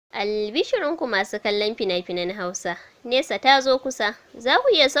Albishirinku masu kallon fina-finan Hausa, nesa ta zo kusa, za ku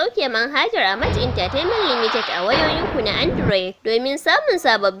iya sauke manhajar Amat Entertainment Limited a wayoyinku na Android domin samun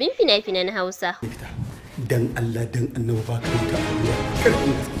sababbin fina-finan Hausa. Dan Allah dan annabi ba ka wuta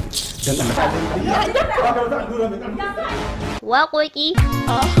dan Allah. Waƙoƙi.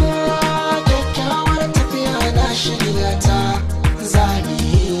 Kyakkyawar tafiya na shirya ta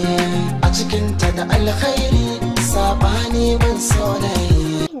zagi a cikinta da alkhairi sabani ban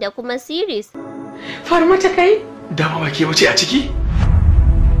saurayi. Da kuma series. Far mata kai? Dama ba ke wuce a ciki?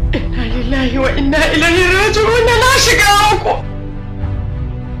 Inna lillahi wa inna ilaihi raji'un, na shiga ku.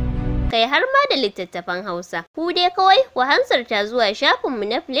 Kai har ma da littattafan Hausa. Ku dai kawai ku hansarta zuwa shafinmu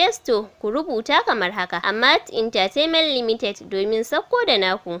na Play Store ku rubuta kamar haka, Amat Entertainment Limited domin sakko da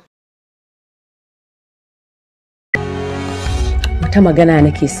naku. Wata magana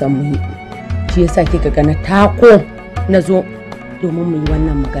nake son mu yi. Shi yasa kika ga na tako na zo domin mu yi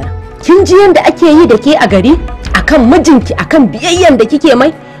wannan magana. Kin ji yanda ake yi da ke a gari? Akan mijinki, akan biyayyan da kike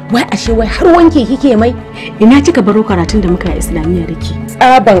mai? Wai ashe wai har wanke kike mai? Ina kika baro karatun da muka yi Islamiyya da ke?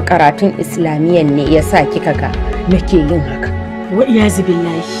 Tsaban karatun Islamiyyan ne yasa kika ga nake yin haka. Wa iyazu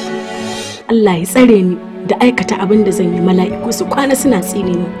billahi. Allah ya tsare ni da aikata abin da zan yi, mala'iku su kwana suna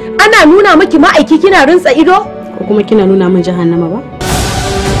tsine ni. Ana nuna miki ma'aiki kina rintsa ido? Ko kuma kina nuna min jahannama ba?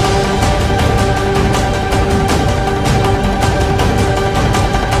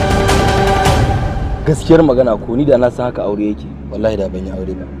 Gaskiyar magana ko ni da na san haka aure yake, wallahi da ban yi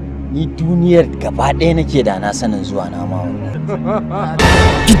aure ba. Ni duniyar gaba ɗaya nake da na sanin zuwa na ma wannan.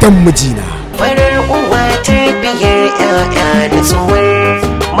 Gidan mijina. Farar uwa tarbiyar ƴaƴa da tsuwar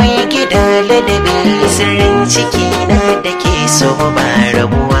mai gida ladabi sirrin ciki na da ke so ba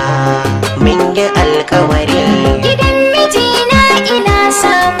rabuwa min yi alkawari. Gidan mijina ina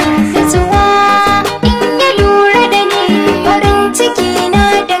samun nutsuwa in ya lura da ni farin ciki na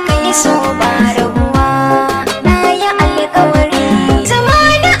da kai so ba rabuwa.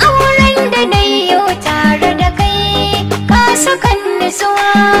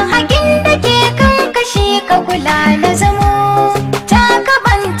 Hakin da ke kan kashi ka kula na zamo ta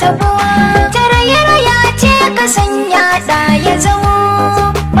kaban tabuwa tarayya ce ka sanya da ya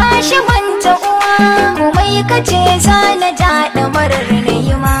zamo ba shi manta uwa komai ka ce za na jaɗa marar na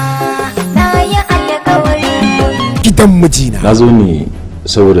yi ma na yi alkawari. Gidan mijina. Na zo ne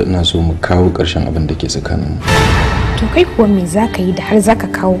saboda ina so mu kawo ƙarshen abin da ke tsakanin. To kai kuwa me za ka yi da har za ka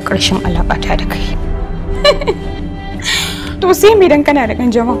kawo ƙarshen alaƙata da kai? To sai me dan kana da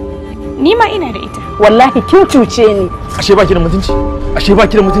kanjamau? Ni ma ina da ita. Wallahi kin cuce ni. Ashe baki da mutunci? Ashe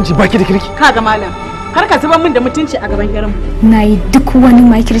baki da mutunci, baki da kirki? Kaga malam, kar ka zuba min da mutunci a gaban yaran. Na yi duk wani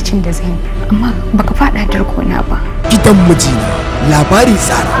makircin da zan yi, amma baka fada darko na ba. Gidan mijina. Labari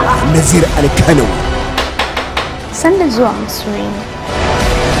tsara Nazir Alkano. Sanda zuwa masoyina.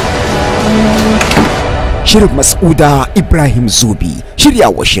 Shirin Masauda Ibrahim Zubi,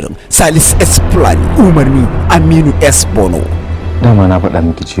 shiryawa shirin Salis S Plan, umarni Aminu S Bono. Dama na faɗa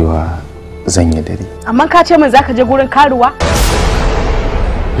miki cewa zan yi dare. Amma ka ce min zaka je gurin karuwa?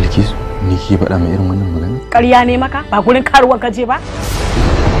 Bilkisu, ni ke faɗa mai irin wannan magana? Ƙarya ne maka? Ba gurin karuwan ka je ba?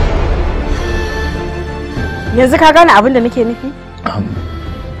 Yanzu ka gane abin da nake nufi?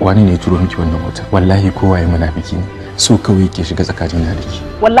 Wani ne ya turo miki wannan wata? Wallahi kowa ya munafiki ne. So kawai ke shiga tsakanin da ki.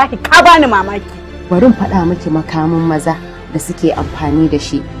 Wallahi ka bani mamaki. Bari in faɗa miki makamin maza da suke amfani da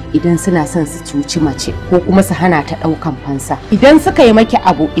shi idan suna son su cuci mace ko kuma su hana ta ɗaukan fansa. Idan suka yi maki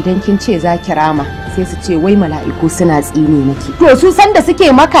abu idan kin ce za ki rama sai su ce wai mala'iku suna tsine maki. To su san da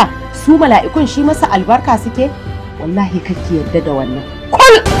suke maka su mala'ikun shi masa albarka suke? Wallahi kake yarda da wannan.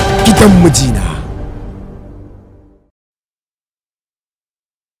 Kul! Gidan mijina.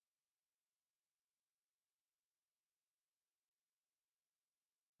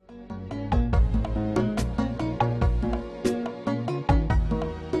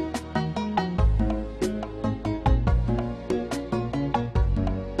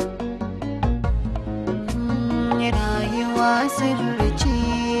 Rayuwa sirri ce,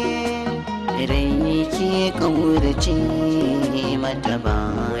 rai ke ƙaurace mata ba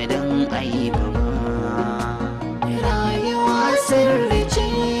don aibu ba. Rayuwa sirri ce,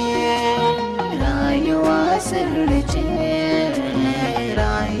 rayuwa sirri ce,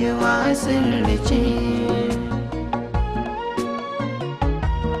 rayuwa sirri ce.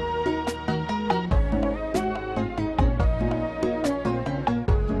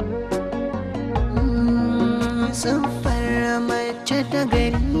 Siffar mace ta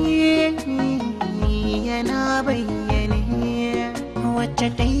gari yana bayyane, wacce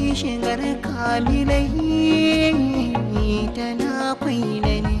ta yi shigar kamilai tana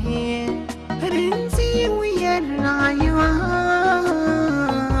kwaina ne. Rinsi wuyar rayuwa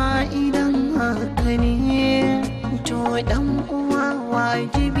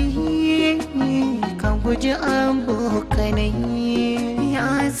guji abokanai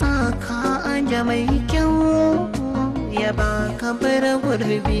ya sa ka aje mai kyau ya baka bar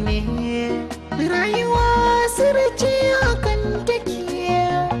gurbi ne. Rayuwa sirri akan take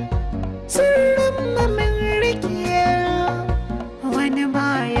sirrin mamin rike wani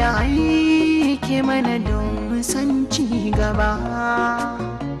baya aiki mana don san ci gaba.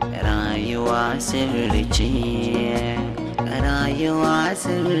 Rayuwa sirri ce, rayuwa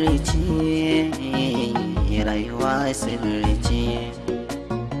sirri ce, rayuwa sirri ce,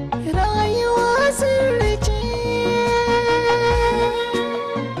 rayuwa sirri ce.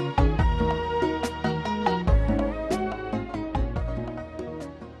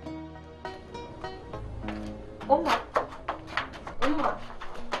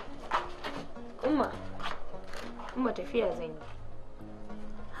 Umma tafiya zan yi.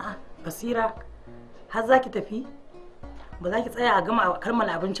 Ha, Basira, har za ki tafi? Ba za ki tsaya a gama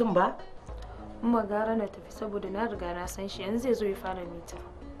kammala abincin ba? Umma gara na tafi saboda na riga na san shi yanzu zai zo ya fara mita.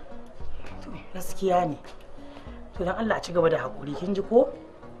 Gaskiya ne. To dan Allah a ci gaba da haƙuri, kin ji ko?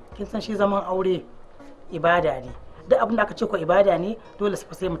 Kin san shi zaman aure ibada ne. Duk abin da aka ce ko ibada ne dole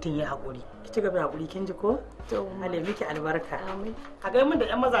sai mutum ya haƙuri. Ki ci gaba da haƙuri, kin ji ko? To Allah ya miki albarka. Amin. A ga mun da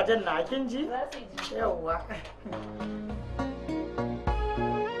ƴan mazajen na kin ji? Za su ji. Yawwa.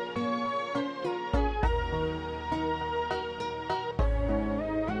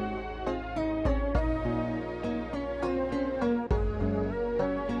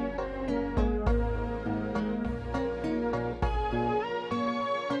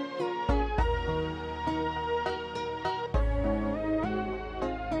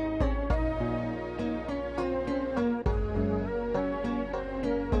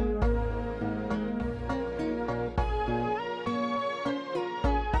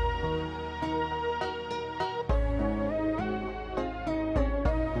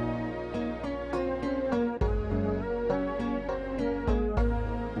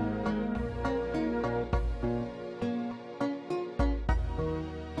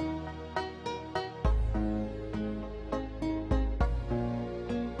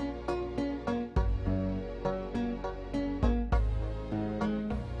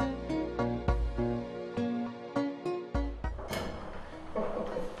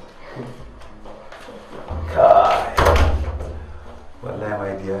 Wallahi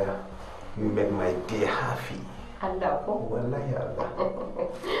my dear, you make my day happy. Allah ko? Wallahi Allah.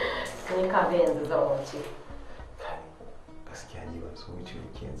 Ni ka ga yanzu zan wuce. Gaskiya ni ban so wuce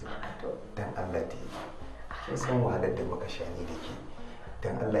ki yanzu. Dan Allah dai. Kin san wahalar da muka sha ni da ke.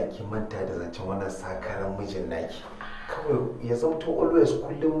 Dan Allah ki manta da zancen wannan sakaran mijin naki. Kawai ya zamto always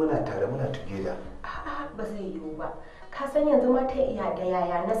kullum muna tare muna together. A'a ba zai yiwu ba. Ka san yanzu mata iya da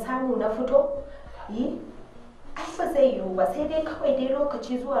yaya na samu na fito? Yi? Ai ba zai yiwu ba sai dai kawai dai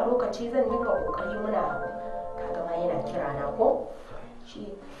lokaci zuwa lokaci zan dinga kokari muna kaga ma yana kira na ko?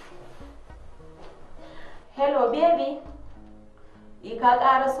 Shi. Hello baby. Ka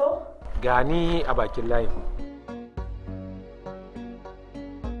ƙaraso? Gani a bakin layin.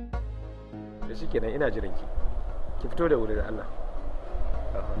 Da shi kenan ina jiran ki. Ki fito da wuri da Allah.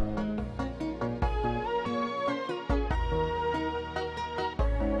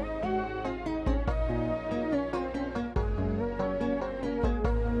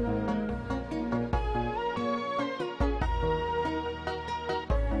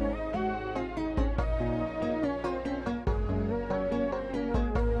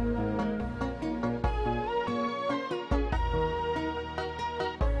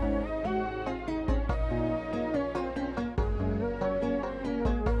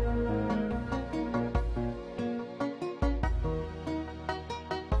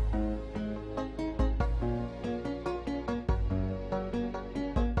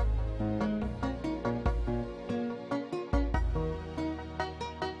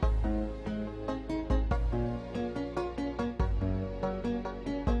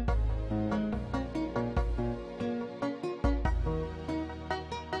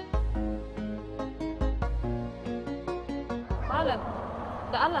 Malam,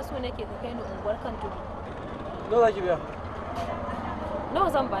 da Allah so nake ka kai ni unguwar kan tudu. Nawa za ki biya? Nawa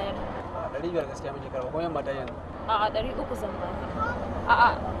zan bayar? 500 gaskiya muke karɓa, kuma yamma ta yanzu. A'a 300 zan bayar. A'a,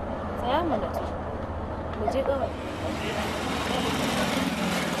 tsaya mana to. Mu je kawai.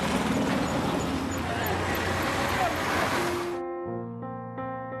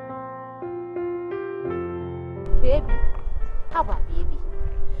 Baby, haba baby.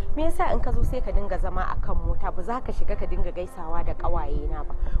 Me yasa in ka zo sai ka dinga zama a kan mota ba za ka shiga ka dinga gaisawa da ƙawaye na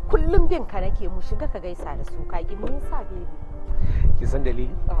ba? Kullum bin ka nake mu shiga ka gaisa da su ka ki me yasa baby? Ki san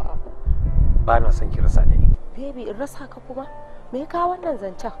dalili? A'a. Ba na son ki rasa da ni. Baby in rasa ka kuma? Me ka wannan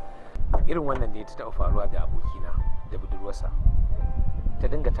zancen? irin wannan ne ta taɓa faruwa da abokina da budurwarsa. Ta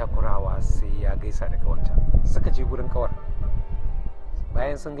dinga takurawa sai ya gaisa da kawarta. Suka je gurin kawar.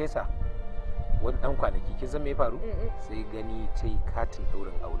 Bayan sun gaisa wani dan kwanaki kin san me ya faru? Sai gani ta yi katin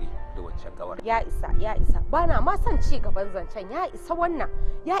daurin aure da wancan kawar. Ya isa bana ma son ci gaban zancen. Ya isa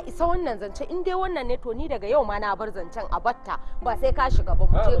wannan zancen. In dai wannan ne to ni daga yau ma na bar zancen a batta ba sai ka shiga ba,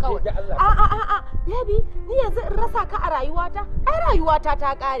 mu je kawai. A baby ni yanzu in rasa ka a rayuwata? Ai rayuwata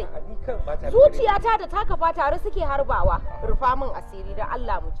ta kare. Zuciyata da taka fa tare suke harbawa. Rufa min asiri da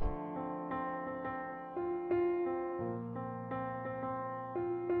Allah mu je.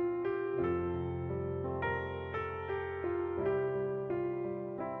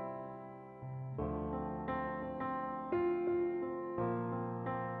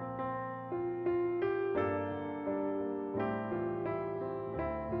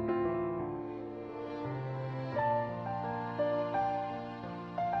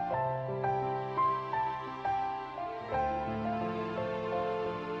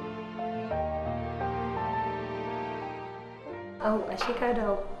 Au, ashe ka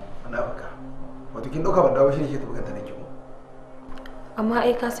dawo. Ana baka. Wato kin dauka ban dawo shi ne ke tabbata nake mu. Amma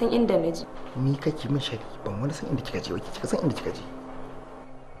ai ka san inda naje. Ni kake min shari, ban wani san inda kika je, kika san inda kika je.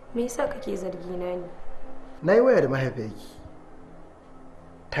 Me yasa kake zargi na ne? Nayi waya da mahaifiyarki.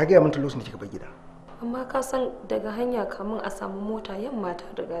 Ta ga mun lokacin da kika bar gida. Amma ka san daga hanya kamun a samu mota yamma ta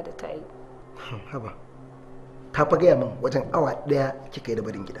riga da ta yi. Haba. Ta fa gaya min wajen awa daya kika yi da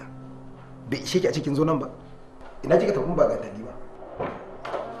barin gida. Bai ishe ki a cikin zo nan ba. Ina kika tafi ba ga tani ba.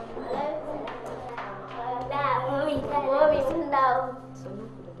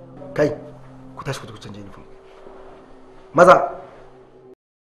 Kai, ku tashi ku canje uniform. Maza.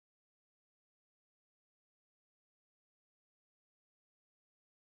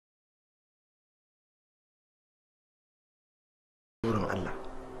 Wurin Allah,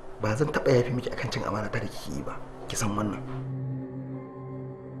 ba zan taɓa yafi miki akan cin amana ta da kike yi ba. Ki san wannan.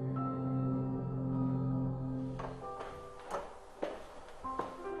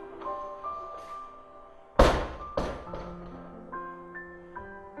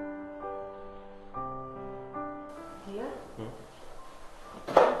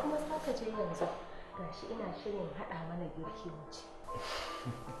 Gashi ina shirin haɗa mana girki wuce.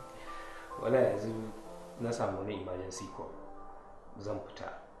 Wala yanzu na samu wani emergency call. Zan fita.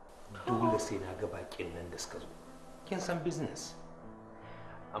 Dole sai na ga bakin nan da suka zo. Kin san business.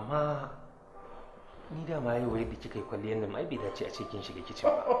 Amma ni da ma yau yadda kika yi kwalliyar nan ai bai dace a ce kin shiga kicin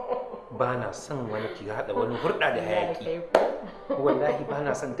ba. Ba na son wani ki haɗa wani hurɗa da hayaki. Wallahi ba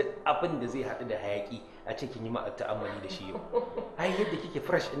na son duk abin da zai haɗu da hayaki a ce kin yi ma ta'ammali da shi yau. Ai yadda kike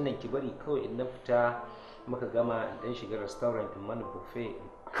fresh din nan ki bari kawai in na fita muka gama in dan shiga restaurant in mana buffet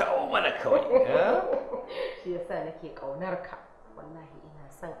kawo mana kawai. Shi yasa nake kaunar ka. Wallahi ina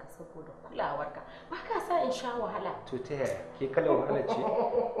son ka saboda kulawarka. Ba ka sa in sha wahala. To ta yaya? Ke kalar wahala ce?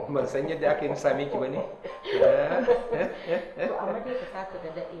 Ban san yadda aka yi same ki bane. To amma dai ka saka da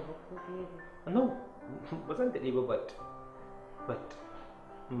dade ba ko dai. No, ba zan dade ba but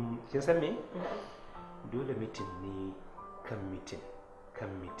kin san me? Dole meeting ne kan meeting.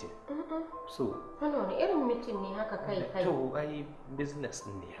 So wani irin meeting ne haka kai? To ai business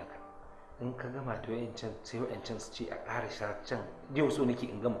din ne haka. In ka gama to yancan sai wayancan su ce a ƙara sha can. Yau so nake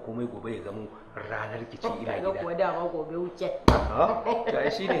in gama komai gobe ya zama ranar kici ina gida. Ga kuwa dama gobe wuce. To ai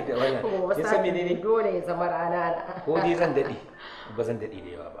shine da wannan. Kin san menene? Dole ya zama rana na. Ko dai zan dade. Ba zan dade da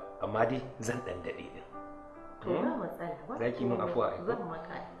yawa ba. Amma dai zan dan dade din. To ba matsala ba. Zaki min afuwa ai. Zan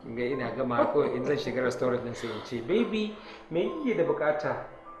maka. Kin ga ina gama ko in zan shiga restaurant din sai in ce baby me yake da bukata?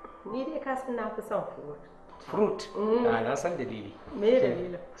 Ni dai ka san na fi son fruit. Fruit? Na san dalili. Me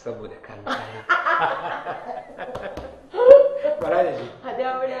dalilin? Saboda kankana. Bara da shi. A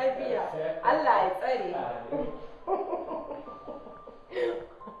dawo lafiya. Allah ya tsare.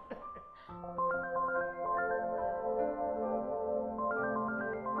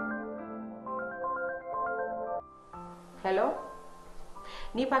 Hello?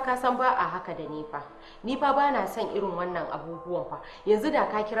 Ni fa ka san ba a haka da ni fa. Ni fa ba na son irin wannan abubuwan fa. Yanzu da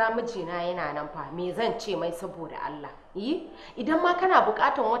ka kira mijina yana nan fa me zan ce mai saboda Allah? Idan ma kana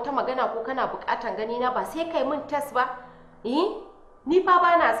bukatan wata magana ko kana bukatan gani na ba sai kai min test ba? Ni fa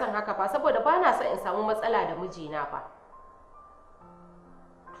ba na son haka fa saboda ba na son in samu matsala da mijina fa.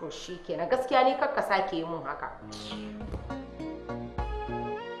 To shikenan gaskiya ni kakka sake yi min haka.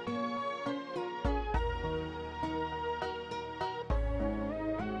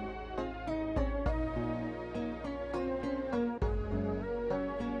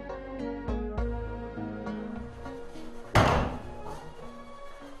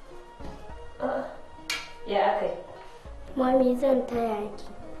 Ya akai. Mami zan taya ki.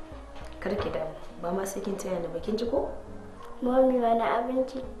 Kar ki damu, ba ma sai kin taya ni ba kin ji ko? Mami wani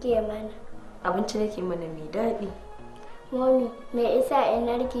abinci ke mana? Abinci nake mana mai daɗi. Mami, me isa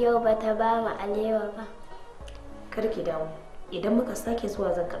inarki yau bata ba mu alewa ba? Kar ki damu, idan muka sake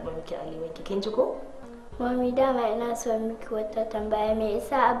zuwa zan karɓa miki alewan ki kin ji ko? Mami dama ina so miki wata tambaya, me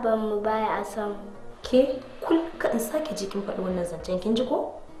isa abban mu baya a son mu? Ke kul ka in sake jikin faɗi wannan zancen kin ji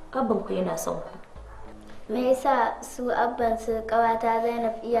ko? Abban ku yana son ku. Me yasa su abban su kawata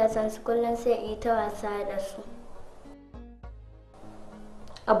Zainab iya son su kullum sai ita wasa da su?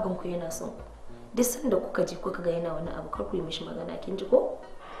 Abban ku yana son ku. Duk sanda kuka ji kuka ga yana wani abu kar ku yi mishi magana kin ji ko?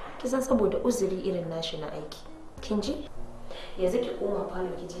 Kisan saboda uzuri irin nashi na aiki. Kin ji? Yanzu ki koma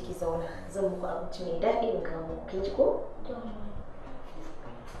falo ki je ki zauna. Zan muku abinci mai daɗi in kawo. Kin ji ko?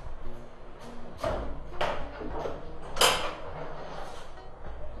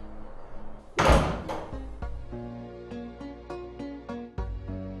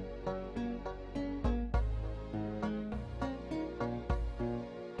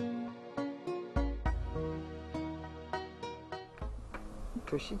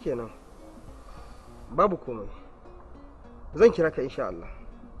 To shikenan, babu komai, zan kira ka insha Allah.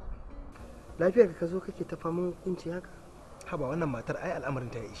 Lafiyar ka zo kake ta famin kunci haka? Haba wannan matar ai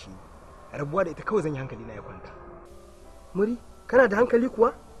al'amarin ta ya ishi, rabuwa da ita kawai zan yi hankali na ya kwanta. Muri, kana da hankali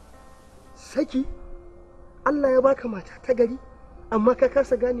kuwa? Saki Allah ya baka mata ta gari amma ka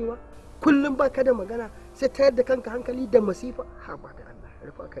kasa ganewa, kullum baka da magana sai tayar da kanka hankali da masifa. Haba da Allah,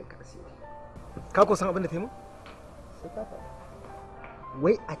 rufa kanka asiri. Ka ko san abin da ta yi mu? Sai ka faɗa.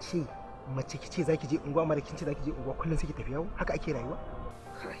 Wai a ce mace kice zaki je unguwa mara kin ce zaki je unguwa kullun sai ki tafi yawo, haka ake rayuwa?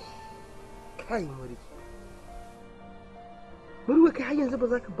 Kai Muri, Muri kai har yanzu ba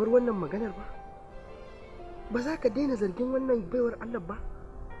za ka bar wannan maganar ba? Ba za ka daina zargin wannan baiwar Allah ba?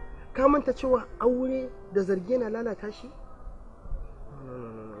 Ka manta cewa aure da zargi yana lalata shi?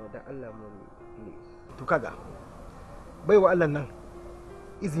 Da Allah Muri. To kaga baiwa Allah nan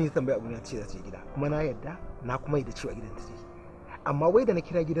izini ta tambaya abun ya ce za ta je gida, kuma na yadda na kuma yi da cewa gidan ta je. Amma wai da na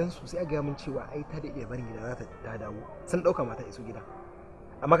kira gidansu sai a gaya min cewa ai ta da iya barin gida za ta dawo, sun dauka mata iso gida.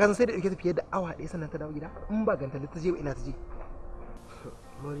 Amma kasan sai da dauke ta fiye da awa ɗaya sannan ta dawo gida, in ba ganta ta je ba ina ta je.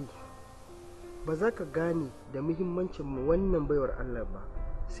 Muri, ba za ka gane da muhimmancin mu wannan baiwar Allah ba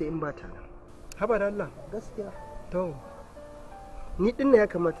sai in ba ta nan. Haba da Allah. Gaskiya. To ni din ya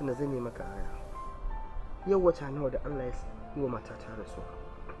kamata na zame maka aya. Yau wata nawa da Allah ya yi wa matata rasu,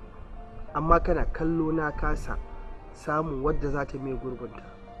 amma kana kallo na kasa samun wadda za ta mai gurbinta.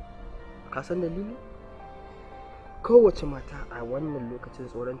 Ka san dalili? Kowace mata a wannan lokacin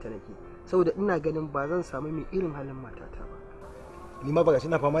tsoronta nake, saboda ina ganin ba zan samu mai irin halin matata ba. Ni ma ba gashi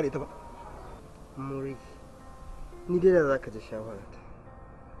na fama da ita ba. Muri, ni dai da za ka ji shawarata,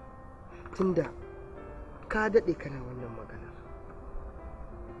 tunda ka daɗe kana wannan maganar,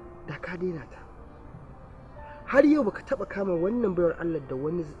 da ka daina ta. Har yau baka taɓa kama wannan baiwar Allah da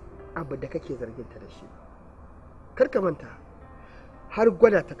wani abu da kake zarginta da shi ba. Kar ka manta, har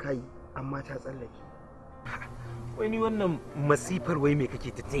gwada ta kayi amma ta tsallake. Wai ni wannan masifar wai me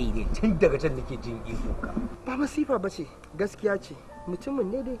kake ta tayi ne tun daga can nake jin ihu ka. Ba masifa ba ce, gaskiya ce. Mutumin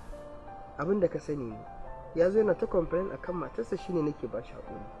ne dai abin da ka sani ne. Ya zo yana ta complain akan matarsa, shine nake ba shi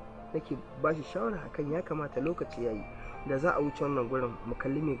hakuri. Nake ba shi shawara akan ya kamata lokaci yayi da za a wuce wannan gurin mu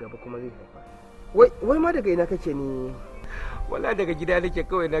kalli me gaba kuma zai haifa. Wai ma daga ina kake ne? Wala daga gida nake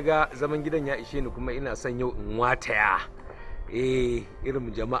kawai naga zaman gidan ya ishe ni kuma ina son yau in wataya.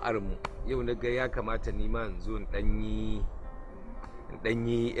 Irin jama'ar mu yau naga ya kamata ni ma in zo in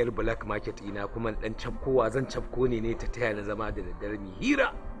danyi yar black market ina kuma dan cafkowa zan cafko ne ta taya na zama da daddare ni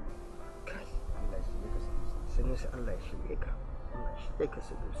hira. Allah ya shirye ka. Allah shi kai ka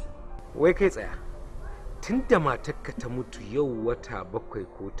sadusi. Wai kai tsaya. Tunda matarka ta mutu yau wata 7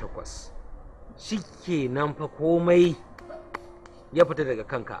 ko 8 shikenan fa komai ya fita daga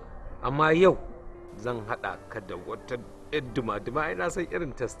kanka, amma yau zan haɗa ka da wata duma-duma ina san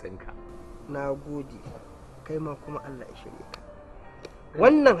irin test ɗinka. Na gode, kai ma kuma Allah ya shirye ka.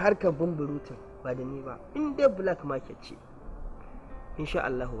 Wannan harkar bumburutun ba da ni ba, in dai black market ce, insha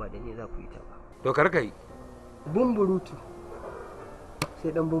Allah ba da ni za ku yi ta ba. To kar ka yi. Bumburutu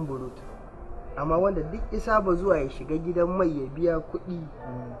sai dan bumburutu, amma wanda duk isa ba zuwa ya shiga gidan mai ya biya kuɗi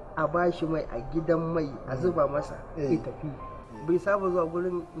a bashi mai a gidan mai a zuba masa ya tafi. Bai saba zuwa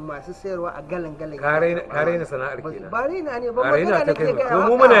gurin masu sayarwa a galan-galan. Ka raina sana'ar kenan. Ba raina ne ba, magana nake gaya maka.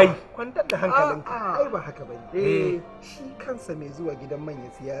 Mu muna yi. Kwantar da hankalinka, ai ba haka bane. Shi kansa mai zuwa gidan mai ya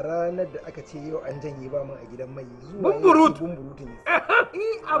siya ranar da aka ce yau an janye ba mu a gidan mai zuwa bumburutun ya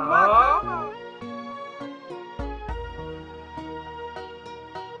siya. Amma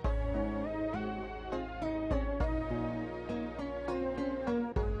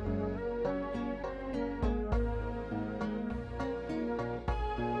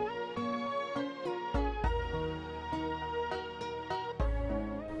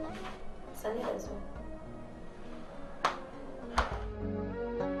sani da zuwa.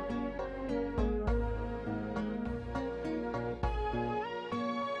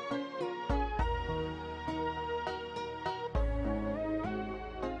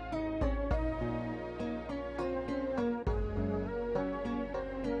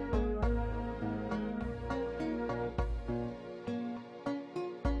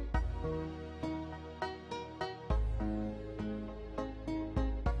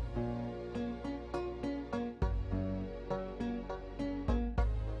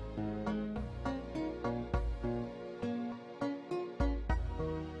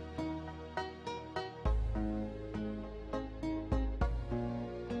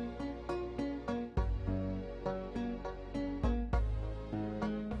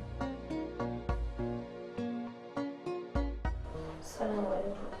 Assalamu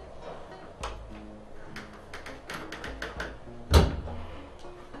alaikum.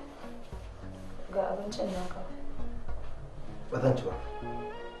 Ga abincin naka. Ba zan ci ba.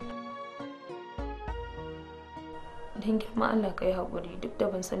 Don girma Allah ka yi haƙuri duk da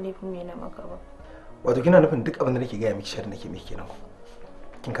ban san laifin me na maka ba. Wato kina nufin duk abin da nake gaya miki shari nake miki kenan.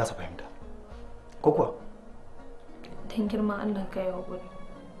 Kin kasa fahimta. Ko kuwa? Don girma Allah ka yi haƙuri.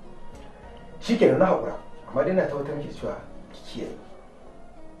 Shikenan na haƙura. Amma dai na tabbatar miki cewa ki kiyaye.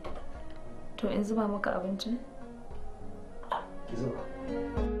 To in zuba maka abincin? Ki zuba.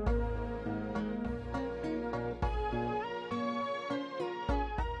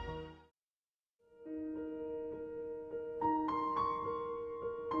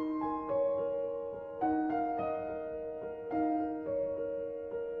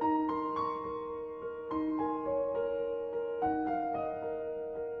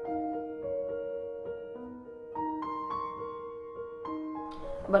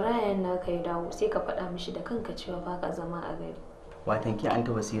 Barayan naka ya dawo sai ka faɗa mishi da kanka cewa baka zama a gari. Watan ki an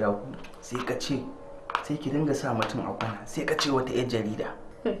ta basira ku sai ka ce sai ki dinga sa mutum a kwana sai ka ce wata 'yar jarida.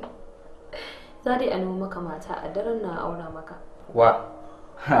 Za dai a nemo maka mata a daren na aura maka. Wa?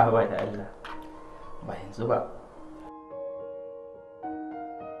 Ha ba da Allah. Ba yanzu ba.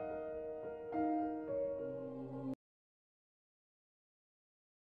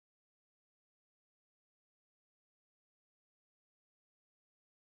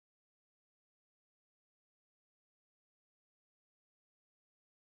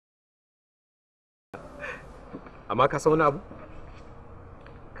 Amma ka san wani abu?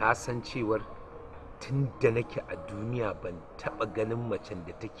 Ka san cewar tun da nake a duniya ban taɓa ganin macen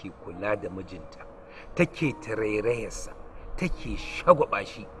da take kula da mijinta, take tarairayarsa, take shagwaba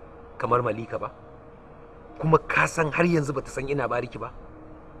shi kamar Malika ba? Kuma ka san har yanzu bata san ina bariki ba?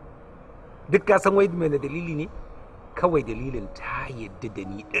 Duk ka san wai mai dalili ne? Kawai dalilin ta yadda da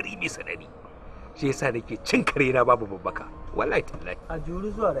ni 100%. Shi yasa nake cin kare na babu babbaka. Wallahi tallahi. A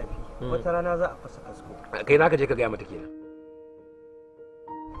juri zuwa rafi. Wata rana za a fasa kasko. Kai naka je ka gaya mata kenan.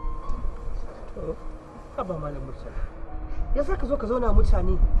 Haba malam Mursala. Ya sa ka zo ka zauna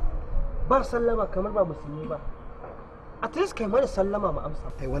mutane ba sallama kamar ba musulmi ba. At least kai mana sallama mu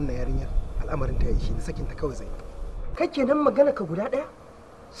amsa. Ai wannan yarinyar al'amarin ta yi shi da sakin ta kawai zai. Kai kenan magana ka guda ɗaya?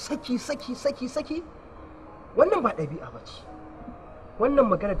 Saki. Wannan ba ɗabi'a ba ce. Wannan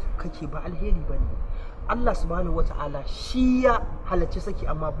magana da kake ba alheri ba ne. Allah subhanahu wata'ala shi ya halarci saki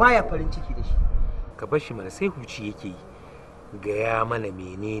amma baya farin ciki da shi. Ka bar shi mana sai huci yake yi. Gaya mana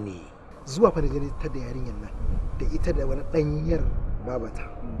menene? Zuwa fa da ta da yarinyar nan da ita da wani ɗanyar babata.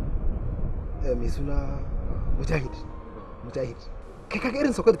 Mai suna Mujahid. Kai kaga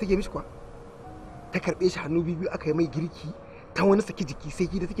irin saukar da take mishi kwa? Ta karɓe shi hannu biyu aka yi mai girki ta wani saki jiki sai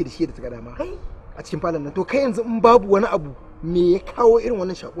da take da shi da ta ga dama. A cikin falon nan to kai yanzu in babu wani abu me ya kawo irin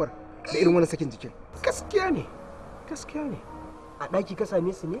wannan shakuwar da irin wannan sakin jikin? Gaskiya ne. A ɗaki ka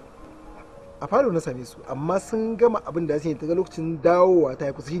same su ne? A falo na same su amma sun gama abin da su ta ga lokacin dawowa ta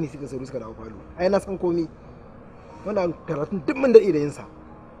yi kusa shine suka dawo falo. Ai na san komai. Wannan karatun duk mun daɗe da yin sa.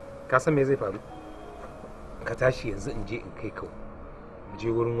 Ka san me zai faru? Ka tashi yanzu in je in kai ka mu je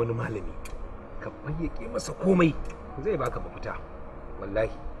wurin wani malami ka bayyake masa komai zai baka mafita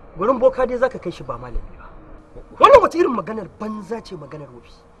wallahi. Gurin boka dai zaka kai shi ba malami ba. Wannan wata irin maganar banza ce maganar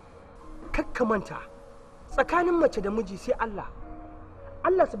wofi. Kakka manta tsakanin mace da miji sai Allah.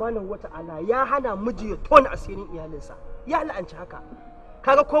 Allah subhanahu wata'ala ya hana miji ya tona asirin iyalinsa. Ya la'anci haka.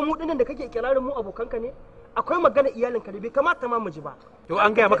 Kaga ko mu dinnan da kake kirarin mu abokanka ne? Akwai magana iyalinka da bai kamata ma miji ba. To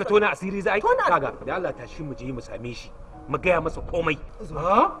an gaya maka tona asiri za a yi? Kaga da Allah tashi mu je mu same shi. Mu gaya masa komai.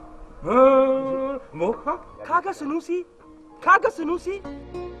 Kaga Sunusi?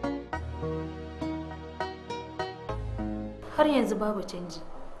 Har yanzu babu canji.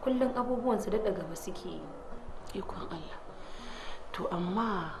 Kullum abubuwan su daɗa gaba suke yi. Ikon Allah. To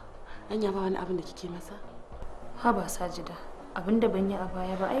amma anya ba wani abin da kike masa? Ha ba Sajida, abin da ban yi a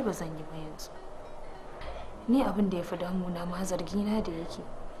baya ba ai ba zan yi ba yanzu. Ni abin da ya fi damuna ma zargina da yake.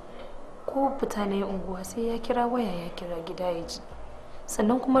 Ko fita na yi unguwa sai ya kira waya ya kira gida ya ji.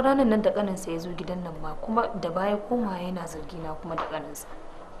 Sannan kuma ranar nan da ƙaninsa ya zo gidan nan ma kuma da baya koma yana zargina kuma da ƙaninsa.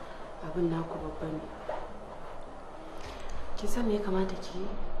 Abin naku babba ne. Ki san me ya kamata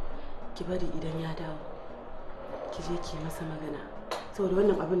ki bari idan ya dawo. Ki je ki masa magana. Saboda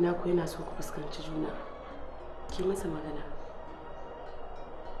wannan abin naku yana so ku fuskanci juna. Ki masa magana.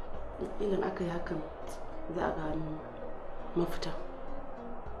 Idan aka yi hakan za a gano mafita.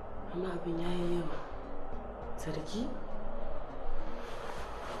 Amma abin ya yi yawa. Sarki?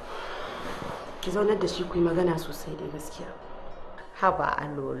 Ki zaunar da shi ku yi magana sosai da gaskiya. Haba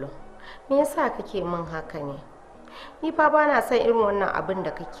Alolo, me yasa kake min haka ne? Ni fa ba na son irin wannan abin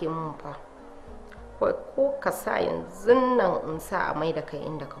da kake min fa. Ko ka sa yanzu nan in sa a mai da kai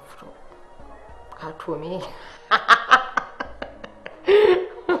inda ka fito. Ka to me?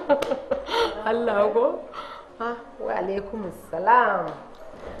 Allah go? Ha, wa alaikum salam.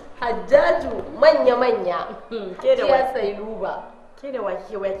 Hajjaju manya. Ke da ya sai luba. Ke da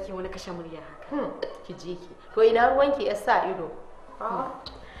wake wani kashe murya haka. Ki je ki. To ina ruwanki ya sa ido?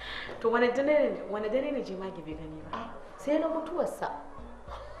 To wani dare ne je magi bai gani ba. Sai na mutuwarsa.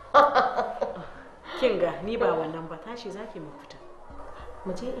 Kinga ni ba wannan ba tashi zaki mu fita.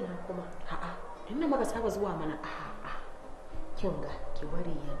 Mu je ina kuma? A'a, inda muka saba zuwa mana. A'a. Kinga ki bari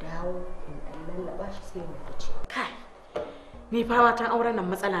ya dawo in dan lallaba shi sai mu fice. Kai. Ni fa watan auren nan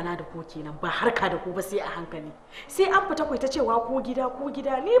matsala na da ko kenan ba harka da ku ba sai a hankali. Sai an fita kai ta cewa ko gida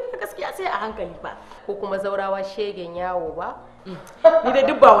ni fa gaskiya sai a hankali ba. Ko kuma zaurawa shegen yawo ba? Ni da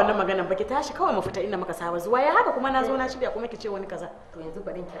dubba wannan maganan ba ki tashi kawai mu fita inda muka saba zuwa ya haka kuma na zo na shirya kuma ki ce wani kaza. To yanzu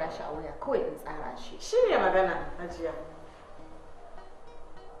bari in kira shi a waya kawai in tsara shi. Shine magana Hajiya.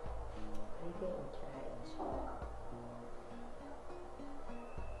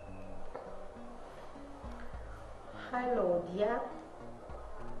 Hello dear.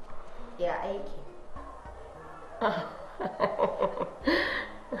 Ya aiki.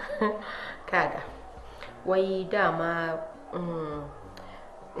 Kaga, wai dama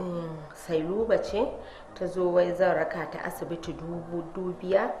Sailuba ce ta zo wai zan raka ta asibiti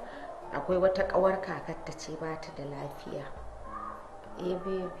dubiya. Akwai wata ƙawar kakarta ce ba ta da lafiya.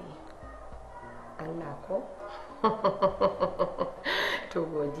 Baby. Allah ko? To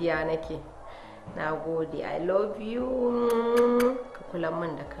godiya nake. Na gode, I love you. Ka kula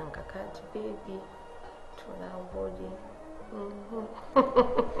min da kanka kaji baby. To na gode.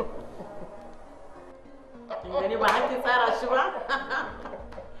 Gani ba hakin tsara shi ba?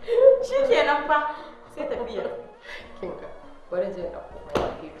 Shi kenan fa sai tafiya. Kinga, bari je da kuma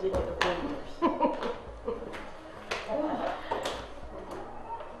je ki da kuma.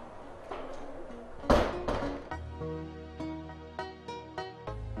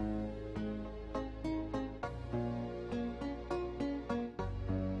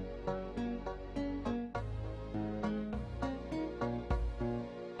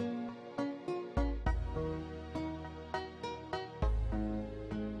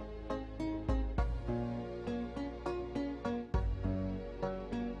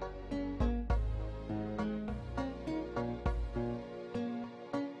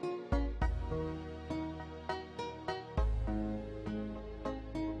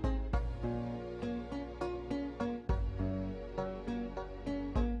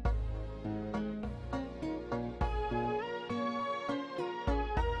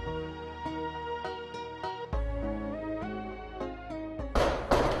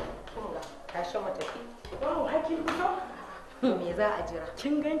 Tashi mu tafi. Wow, hakin fito. Me za a jira?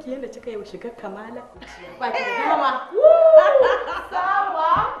 Kin ganki yadda kika yi shigar kamala? Ba ki da dama.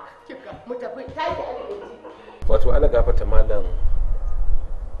 Sawa. Kika mu tafi tashi alƙaji. Wato ana gafata malam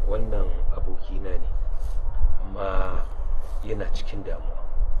wannan abokina ne amma yana cikin damuwa.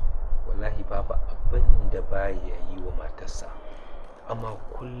 Wallahi babu abin da baya yi wa matarsa amma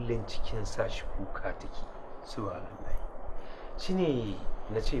kullum cikin sa shi kuka take. Subhanallah. Shine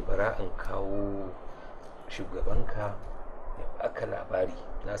na ce bara in kawo shugabanka ya baka labari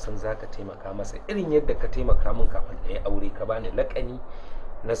na san za ka taimaka masa irin yadda ka taimaka min kafin na yi aure ka bani lakani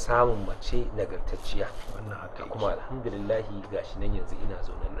na samun mace nagartacciya wannan haka kuma alhamdulillahi gashi nan yanzu ina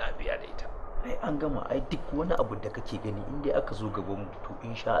zaune lafiya da ita. Ai an gama, ai duk wani abu da kake gani in dai aka zo gaban mu to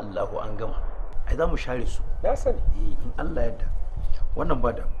insha Allah an gama. Ai za mu share su. Na sani. In Allah yarda. Wannan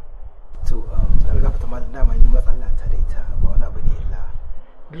ba damu. To an gafata malam dama ni matsala ta da ita ba wani abu ne illa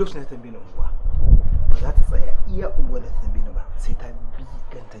lokacin da ta tambaye ni unguwa ba za ta tsaya iya unguwa da ta tambaye ni ba sai ta bi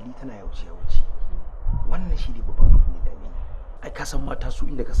gantali tana yauce wannan shi ne babban abu ne da ni. ai ka san mata su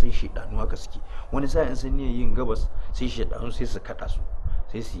inda ka san shedanu haka suke, wani sa'in sun ne yin gabas sai shedanu sai su kada su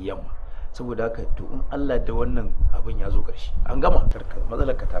sai su yi yamma. Saboda haka to in Allah da wannan abin ya zo ƙarshe an gama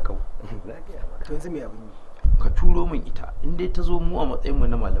matsalar ka ta kawo. To yanzu me abin yi? Ka turo min ita in dai ta zo mu a matsayin mu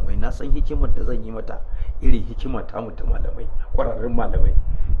na malamai na san hikimar da zan yi mata irin hikima ta mu ta malamai kwararrun malamai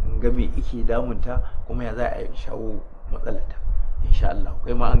in ga me yake damunta kuma ya za a yi shawo matsalar ta insha Allah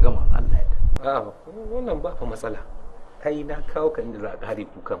kai ma an gama Allah ya da. A wannan ba fa matsala. Kai na kawo ka inda za a kare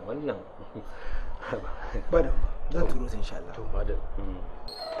kukan wannan. Ba da zan turo su insha Allah. To madal.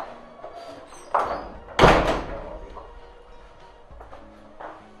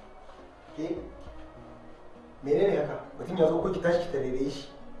 Ke menene haka? Mutum ya zo ko ki tashi ki tarere shi.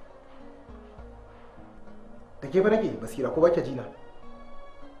 Da ke ba nake Basira ko ba ki jina?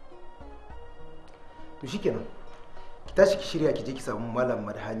 To shikenan. Ki tashi ki shirya ki je ki samu malam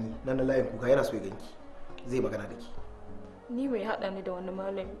Madhani nan na layin kuka yana so ya ganki. Zai magana da ki. Ni mai hada ni da wani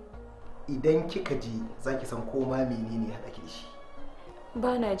malami. Idan kika ji zaki san ko ma menene ya haɗa ki da shi.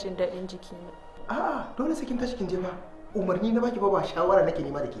 Ba na jin daɗin jikina. A'a, dole sai kin tashi kin je ba. Umarni na baki ba shawara nake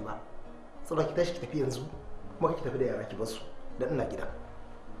nema da ke ba. Saboda ki tashi ki tafi yanzu kuma ki tafi da yara ki bar su dan ina gida.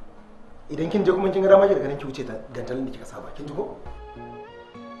 Idan kin je kuma kin ga dama ki daga nan ki wuce ta dantalin da kika saba. Kin ji ko?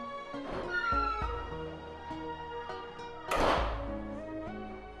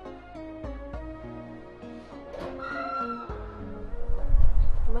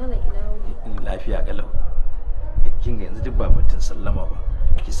 Lafiya kalau. Kin ga yanzu duk ba batun sallama ba.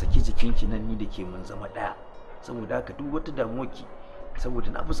 Ki saki jikinki nan ni da ke mun zama daya. Saboda haka duk wata damuwa ki saboda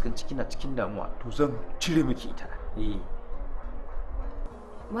na fuskanci kina cikin damuwa to zan cire miki ita.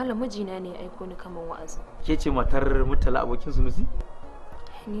 Malam mijina ne ya aiko ni kaman wa'azi. Ke ce matar Murtala abokin Sunusi?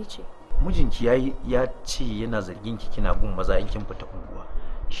 Ni ce. Mijinki ya ce yana zargin ki kina bin maza in kin fita unguwa.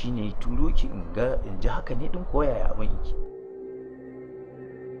 Shine turo ki in ji haka ne din koyaya abin yake.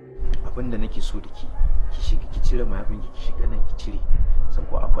 Abin da nake so da ki shiga ki cire mayafinki ki shiga nan ki cire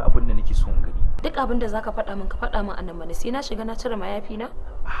saboda akwai abin da nake so in gani. Duk abin da zaka faɗa min ka faɗa min annan bane sai na shiga na cire mayafi na?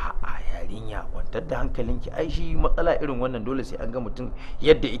 A'a yarinya kwantar da hankalinki ai shi matsala irin wannan dole sai an ga mutum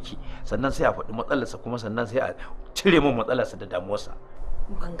yadda yake sannan sai a faɗi matsalarsa kuma sannan sai a cire min matsalarsa da damuwarsa.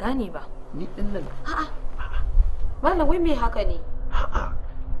 Ban gane ba. Ni din nan. A'a. Malam wai me haka ne? A'a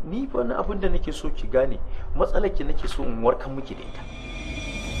ni fa wani abin da nake so ki gane matsalarki nake so in warkar miki da ita.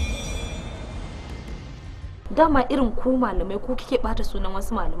 Dama irin ku malamai ko kike bata sunan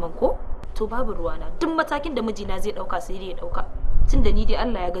wasu malaman ko? To babu ruwana duk matakin da mijina zai dauka sai dai ya dauka tunda ni dai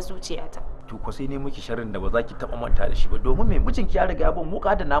Allah ya ga zuciyata. To ko sai ne miki sharrin da ba za ki taba manta da shi ba domin mai mijinki ya riga ya bin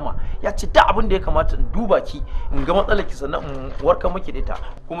muka da nama ya ci da abin da ya kamata in duba ki in ga matsalar ki sannan in warka miki da ita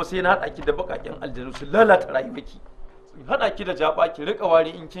kuma sai na hada ki da bakaken aljanu su lalata rayuwarki. In hada ki da jaba ki rika wari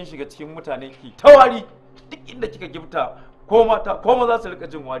in kin shiga cikin mutane ki ta wari duk inda kika gifta ko mata ko maza su rika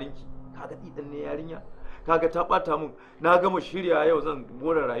jin warin ki. Kaga didan ne yarinya. Kaga ta bata mun na gama shirya yau zan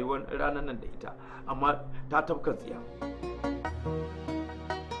more rayuwar ranar nan da ita amma ta tafka tsiya.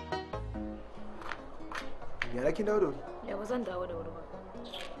 Ya kin dawo da wuri? Ya ba zan dawo da wuri ba.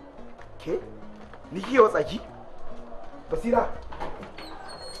 Ke? Ni kike watsa ki? Basira.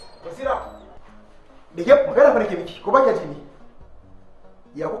 Basira. Da ke magana fa nake miki ko ba ki ji ni?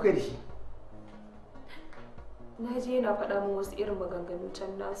 Ya kuka yi da shi? Na je yana faɗa min wasu irin maganganu can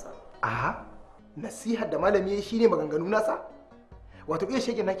nasa. Aha. Nasihar da malami ya shine maganganu nasa? Wato iya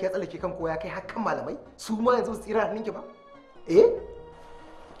shege naki ya tsallake kan koya kai hakan malamai su ma yanzu su tsira hannunki ba?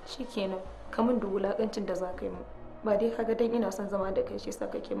 Shikenan kamun da wulakancin da za ka yi mu ba dai kaga dan ina son zama da kai shi sa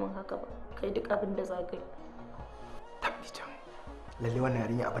kake min haka ba kai duk abin da za ka yi. Tabbitan lalle wannan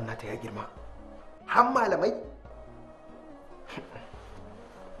yarinya abin nata ya girma har malamai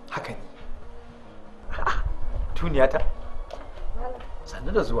haka ne. Tuniyata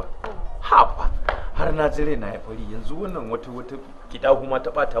sannu da zuwa haba har na jire na ya fari yanzu wannan wata gida kuma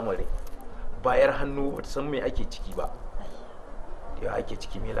ta bata min rai bayar hannu wata san me ake ciki ba ya ake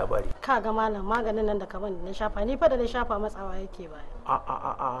ciki mai labari. Ka ga malam maganin nan da ka bani na shafa ni fa da na shafa matsawa yake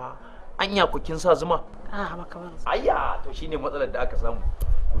baya. Anya ku kin sa zuma? Maka ban. Ayya to shine matsalar da aka samu.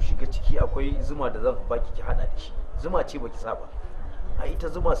 Ku shiga ciki akwai zuma da zan baki ki hada da shi. Zuma ce baki saba. A ita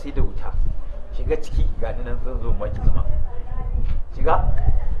zuma sai da wuta. Shiga ciki ga nan zan zo baki zuma. Shiga.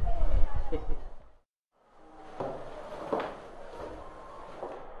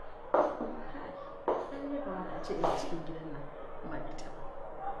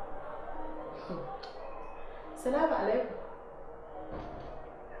 Salamu alaikum.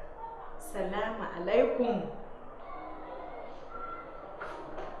 Salamu alaikum.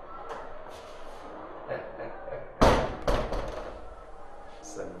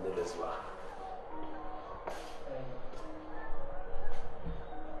 Sannu da zuwa.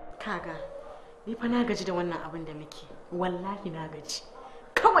 Kaga, ni fa na gaji da wannan abin da muke. Wallahi na gaji.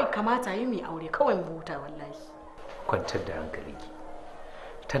 Kawai kamata yi mai aure kawai mu huta wallahi. Kwantar da hankalinki.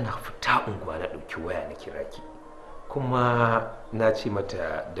 Tana fita unguwa na ɗauki waya na kira ki. Kuma na ce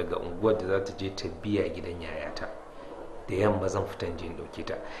mata daga unguwar da za ta je ta biya gidan yayata. Da yamma zan fita in je in ɗauke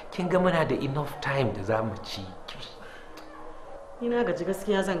ta. Kin ga muna da enough time da za mu ci. Ni na gaji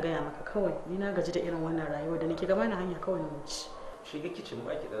gaskiya zan gaya maka kawai. Ni na gaji da irin wannan rayuwa da nake gaba na hanya kawai mu ci. Shiga kicin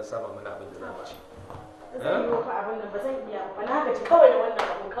ma ki dan sama mana abin da za mu ci. Zan yi fa abin nan ba zan iya ba. Na gaji kawai da wannan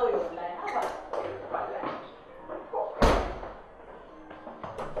abin kawai wallahi. Haba. Wallahi.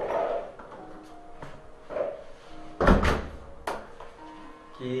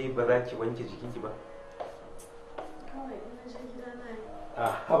 Ke ba za ki wanke jikinki ba? Kawai ina je gida na yi.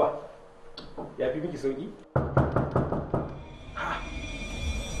 Haba. Ya fi miki sauki?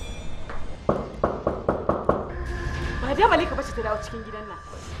 Ba dai Malika bace ta dawo cikin gidan nan.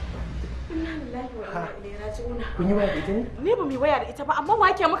 Inna lillahi wa inna ilaihi raji'un. Kun yi waya da ita ne? Ni ba mu waya da ita ba amma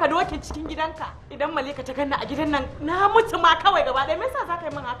wa ke maka dokin cikin gidanka. Idan Malika ta ganna a gidan nan na mutu ma kawai gaba ɗaya me yasa za ka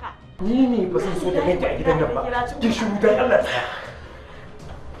yi min haka? Ni ne ba zan so ta ganki a gidan nan ba. Ki shiru dan Allah tsaya.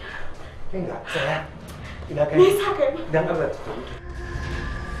 Kinga tsaya. Ina kai. Me yasa ka yi? Dan Allah ta tafi.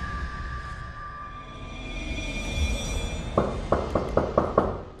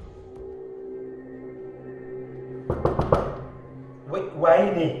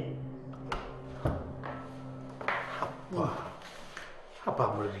 Waye ne?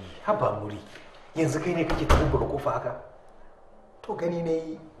 Haba muri. Yanzu kai ne kake tafi buga kofa haka? To gani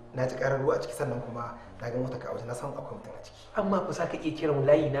ne na ji karar ruwa a ciki sannan kuma na ga mota ka a waje na san akwai mutum a ciki. Amma ba za ka iya kiran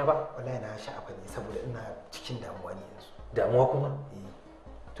layi na ba? Wallahi na sha'afa ne saboda ina cikin damuwa ne yanzu. Damuwa kuma?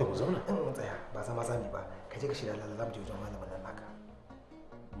 To mu zauna. In tsaya ba zama zami ba. Ka je ka shirya lalala mu je wajen malamin nan naka.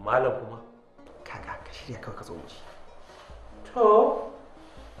 Malam kuma? Kaga ka shirya kawai ka zo wuce. To.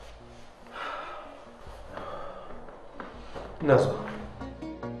 Ina so.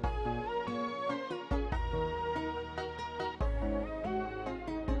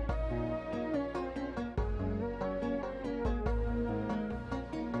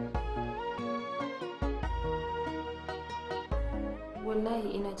 Wallahi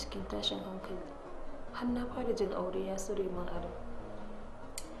ina cikin tashin hankali. Har na fara jin aure ya sure min a rai.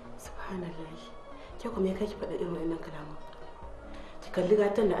 Subhanallahi. Ke kuma me kake faɗa irin wannan kalaman? Ki kalli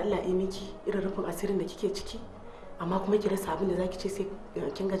gatan da Allah ya miki irin rufin asirin da kike ciki. Amma kuma ki rasa abin da zaki ce sai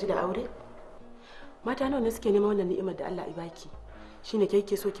kin gaji da aure? Mata nawa ne suke neman wannan ni'imar da Allah ya baki? Shine kai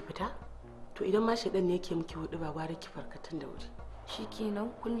ke so ki fita? To idan ma shedan ne yake miki hudu ba gwara ki farkatun da wuri.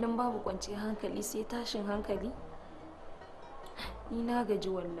 Shikenan kullum babu kwanciyar hankali sai tashin hankali. Ni na gaji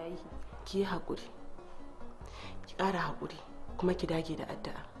wallahi. Ki yi haƙuri. Ki ƙara haƙuri kuma ki dage da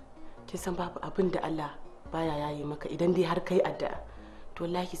addu'a. Kin san babu abin da Allah baya yayi maka idan dai har kai addu'a. To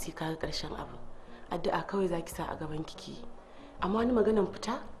wallahi sai ka ga ƙarshen abu. Addu'a kawai zaki sa a gaban kiki. Amma wani maganan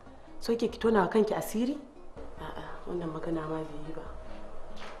fita so ki tona wa kanki asiri? A'a, wannan magana ma bai yi ba.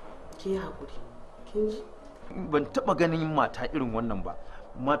 Ki yi haƙuri. Kin ji? Ban taɓa ganin mata irin wannan ba.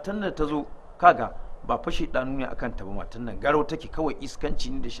 Matan da ta zo kaga ba fashe ɗanu ne akan ta ba matan nan garau take kawai iskanci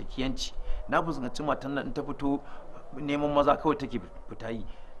ne da shakiyanci. Na fuskanci matan nan in ta fito neman maza kawai take fita yi.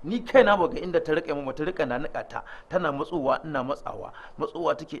 Ni kaina ba ga inda ta rika mu ta rika na nika ta tana matsowa ina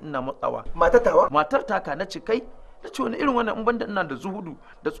matsowa take ina matsawa. Matar taka na ce kai na ce wani irin wannan in banda ina da zuhudu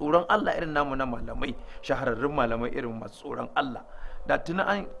da tsoron Allah irin namu na malamai shahararrun malamai irin masu tsoron Allah da tuna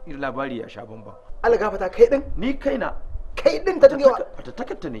an labari ya sha bamban. Allah gafata kai din? Ni kaina. Kai din ta tugewa? Fata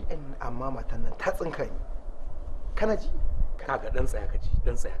takarta ne. Amma matan nan ta tsinka ni. Kana ji? Kaga dan tsaya ka ji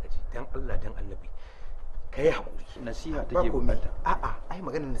dan Allah dan Annabi. Kai hakuri. Nasiha take bukata. A'a, ai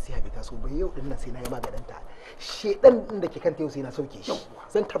maganar nasiha bai taso ba yau din nan sai na yi maganin ta. Shedan din da ke kanta yau sai na sauke shi.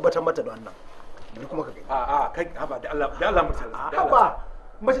 Zan tabbatar mata da wannan. Bari kuma ka gani. A'a, kai haba da Allah mutala. Haba.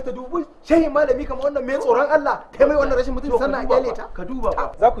 Mace ta dubu shehi malami kamar wannan mai tsoron Allah kai mai wannan rashin mutunci sannan a kyale ta. Ka duba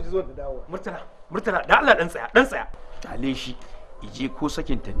ba. Za ku ji zuwa da dawo. Murtala da Allah dan tsaya. Tale shi ije ko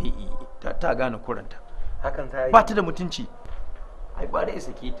sakinta ne ta gane kuranta. Hakan ta yi. Ba ta da mutunci. Ai ba da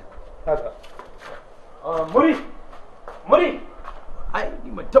isa ke ta. Haka. Muri. Ai ni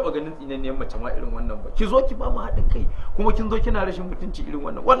ban taba ganin tsinanniyar mace ma irin wannan ba. Ki zo ki ba mu haɗin kai kuma kin zo kina rashin mutunci irin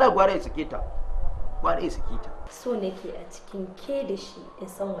wannan. Wallahi gwara ya sake ta. So nake a cikin ke da shi in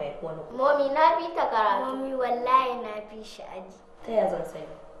san waye wani. Momi na fi ta karatu. Momi wallahi na fi shi aji. Ta ya zan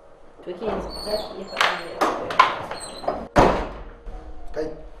sani? To ke yanzu za ki iya faɗa mai kai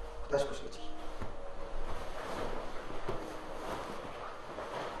tashi ku shiga ciki.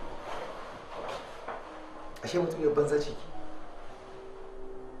 Ashe mutum ya banza ce ki.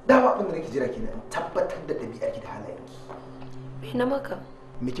 Dama abin da nake jira kenan in tabbatar da ɗabi'arki da halayenki. Me na maka?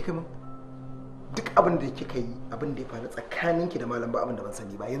 me kika min? Duk abin da kika yi abin da ya faru tsakaninki da malam ba abin da ban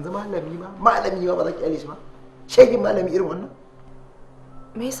sani ba. Yanzu malami ma ba za ki yale shi ba. Shegin malami irin wannan?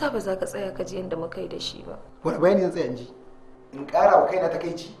 Me yasa ba za ka tsaya ka ji yadda muka yi da shi ba? Wani bayani zan tsaya in ji? In ƙara wa kaina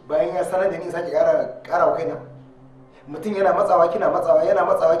takaici bayan ya sanar da ni in sake ƙara wa kaina? Mutum yana matsawa kina matsawa, yana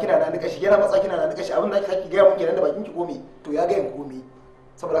matsawa kina na nika shi, yana matsawa kina na nika shi, abin da ake saki gaya mun kenan da bakin ki komai, to ya gaya komai.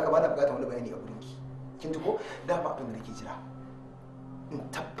 Saboda haka bana bukatar wani bayani a gurin ki. Kin ji ko? Dama abin da nake jira in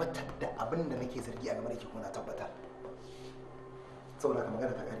tabbatar da abin da nake zargi a game da ke kuma na tabbatar. Saboda haka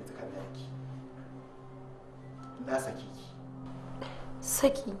magana ta kare tsakanin da ki. Na saki ki.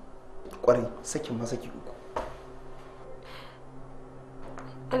 Saki? Kwarai, sakin ma saki uku.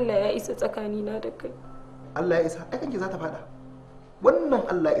 Allah ya isa tsakanina da kai. Allah ya isa, ai kanki za ta fada. Wannan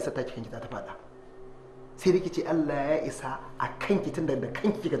Allah ya isa ta kanki za ta fada. Sai dai kice Allah ya isa a kanki tun da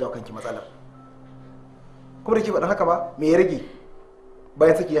kanki kika jawo kanki matsalar. Kuma da ke faɗin haka ba, me ya rage?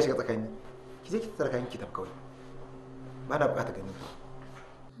 Bayan saki ya shiga tsakani. Ki je ki tsara kanki tafi kawai. Ba na bukata gani.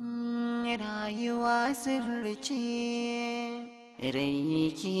 Rayuwa sirri ce,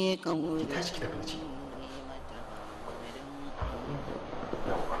 rai ke kawo. Tashi ki tafi.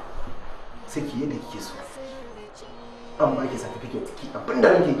 Sai ki yadda kike so. An ba ki certificate ki abinda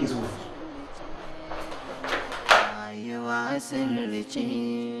ranke ke so. Rayuwa sirri ce,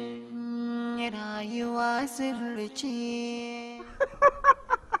 rayuwa sirri ce.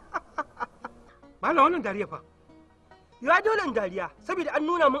 Malam wannan dariya fa. Ya dole in dariya saboda an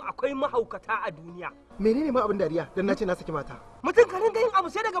nuna min akwai mahaukata a duniya. Menene ma abin dariya dan na ce na saki mata? Mutum ka ringa yin abu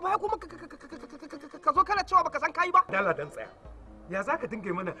sai daga baya kuma ka zo kana cewa baka san kai ba. Dala dan tsaya. Ya za ka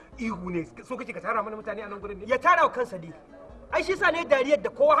dinga mana ihu ne so kake ka tara mana mutane a nan gurin ne? Ya tara wa kansa dai. Ai shi sa ne dariyar da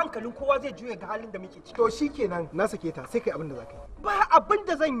kowa hankalin kowa zai juya ga halin da muke ciki. To shikenan na sake ta sai kai abin da za ka yi. Ba abin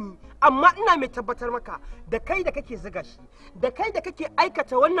da zan yi amma ina mai tabbatar maka da kai da kake ziga shi da kai da kake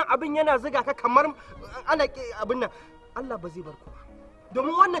aikata wannan abin yana ziga ka kamar ana abin nan Allah ba zai bar ku ba.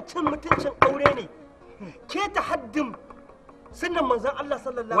 Domin wannan cin mutuncin aure ne. Ke ta haddin sunnan manzon Allah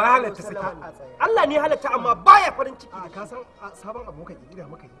sallallahu alaihi wasallam. Allah ne halatta amma baya farin ciki. Ka san sabon abu muka kira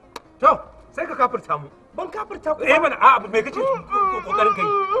muka yi. To sai ka kafirta mu. Ban kafirta ku. Mana a abu me kace kokarin kai?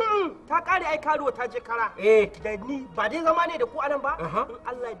 Ta kare ai karuwa ta je kara. Da ni ba dai zama ne da ku anan ba. In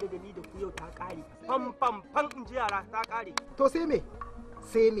Allah ya da ni da ku yau ta kare. Pam in ji yara ta kare. To sai me?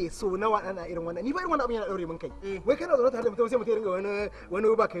 Sai me so nawa ana irin wannan ni ba irin wannan abin yana daure min kai wai kana zaune tare da mutum sai mutum ya ringa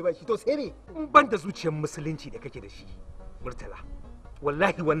wani ba kai ba shi to sai me ban da zuciyar musulunci da kake da shi Murtala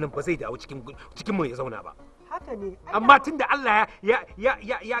wallahi wannan ba zai dawo cikin mu ya zauna ba haka ne amma tunda Allah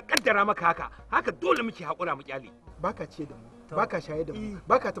ya kaddara maka haka dole muke hakura mu kyale baka ce da mu baka shaye da mu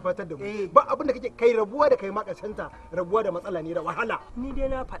baka tufatar da mu ba abin da kake kai rabuwa da kai ma kasanta rabuwa da matsala ne da wahala ni dai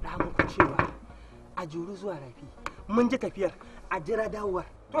na faɗa muku cewa a juru zuwa rafi mun ji tafiyar a jira dawowar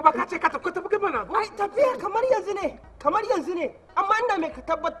to ba ka ce ka tafi mana ai tafiya kamar yanzu ne amma ina mai ka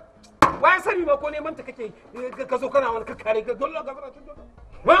tabbat waya sani ba ko neman ta kake ka zo kana wani kakkare ka dole ka fara tun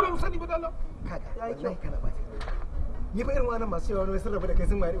ba mu sani ba dole kada wallahi kana ba ni ba irin wannan masu yawa wani sun rabu da kai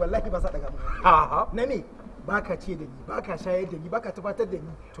sun wari wallahi ba sa daga mu na me baka ce da ni baka shayar da ni baka tufatar da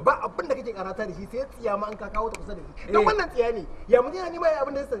ni ba abin da kake karata da shi sai tsiya ma an ka kawo ta kusa da ni dan wannan tsiya ne ya mun ni ba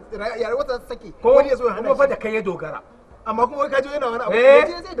abin da ya wata ta sake ko wani ya zo ya hana fa da kai ya dogara amma kuma wai ka je yana wani abu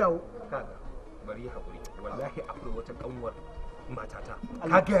ne zai dawo kaga bari hakuri wallahi akwai wata kanwar matata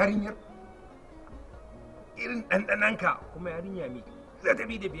ka ga yarinyar irin dandananka kuma yarinya mai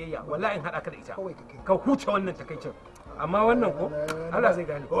ladabi da biyayya wallahi in hada ka da ita ka huce wannan takaicin amma wannan ko Allah zai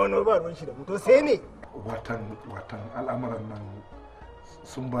gane wannan ba ruwan shi da mu to sai me watan al'amuran nan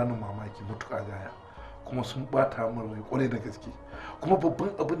sun bani mamaki mutuƙa gaya kuma sun bata min rai kwarai da gaske kuma babban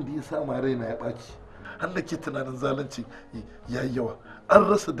abin da ya sa ma raina ya ɓaci har nake tunanin zalunci ya yi yawa an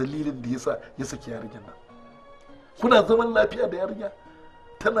rasa dalilin da yasa ya saki yarinyar nan kuna zaman lafiya da yarinya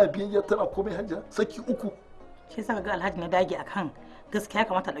tana biyayya tana komai hanja saki uku shi yasa ga Alhaji na dage akan gaskiya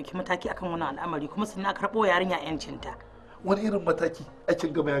kamata a ɗauki mataki akan wannan al'amari kuma sannan a karɓo yarinya 'yancinta. Wani irin mataki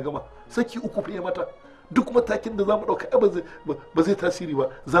aikin gama ya gama saki uku fiye mata duk matakin da zamu ɗauka ba zai tasiri ba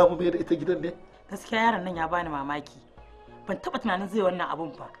za mu mai da ita gidan ne. Gaskiya yaron nan ya bani mamaki ban taɓa tunanin zai wannan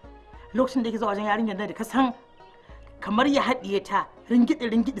abun fa lokacin da yake zuwa wajen yarinyar nan da ka san kamar ya haɗiye ta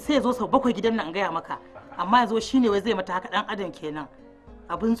ringidi sai ya zo sau 7 gidan nan gaya maka amma ya zo shine wai zai mata haka ɗan adam kenan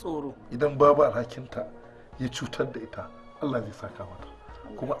abin tsoro. Idan babu alhakinta ya cutar da ita Allah zai saka mata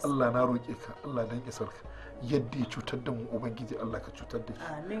kuma Allah na roƙe ka Allah dan isar ka yadda ya cutar da mu ubangiji Allah ka cutar da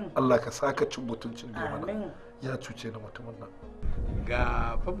shi Allah ka saka cin mutuncin da mana ya cuce na mutumin nan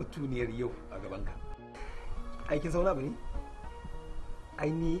ga fa mutuniyar yau a gaban ka aikin sauna bane ai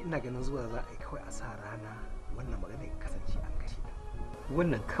ni ina ganin zuwa za a yi kawai a sa rana wannan magana ya kasance an kashe ta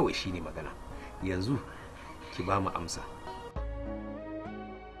wannan kawai shine magana. Yanzu ki ba mu amsa.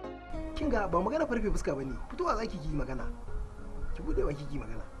 Kin ga ba magana farfe fuska bane, fitowa zaki yi magana, ki bude baki ki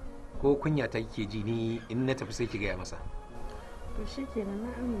magana. Ko kunya ta kike ji ni in na tafi sai ki gaya masa? To shikenan na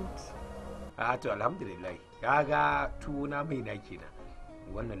amince. A to alhamdulillah, kaga tuna mai na kenan.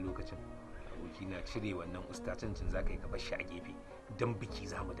 Wannan lokacin aboki na cire wannan ustacancin za ka yi ka bar shi a gefe don biki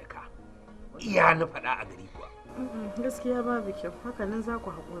za mu daka. Iya na faɗa a gari kuwa. Gaskiya babu kyau, haka nan za ku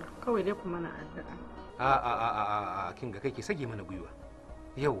haƙura, kawai dai ku mana addu'a. A kin ga kake sage mana gwiwa.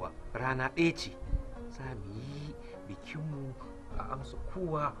 Yauwa rana ɗaya ce za mu yi bikinmu a amsa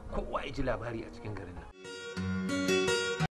kowa ya ji labari a cikin garin nan.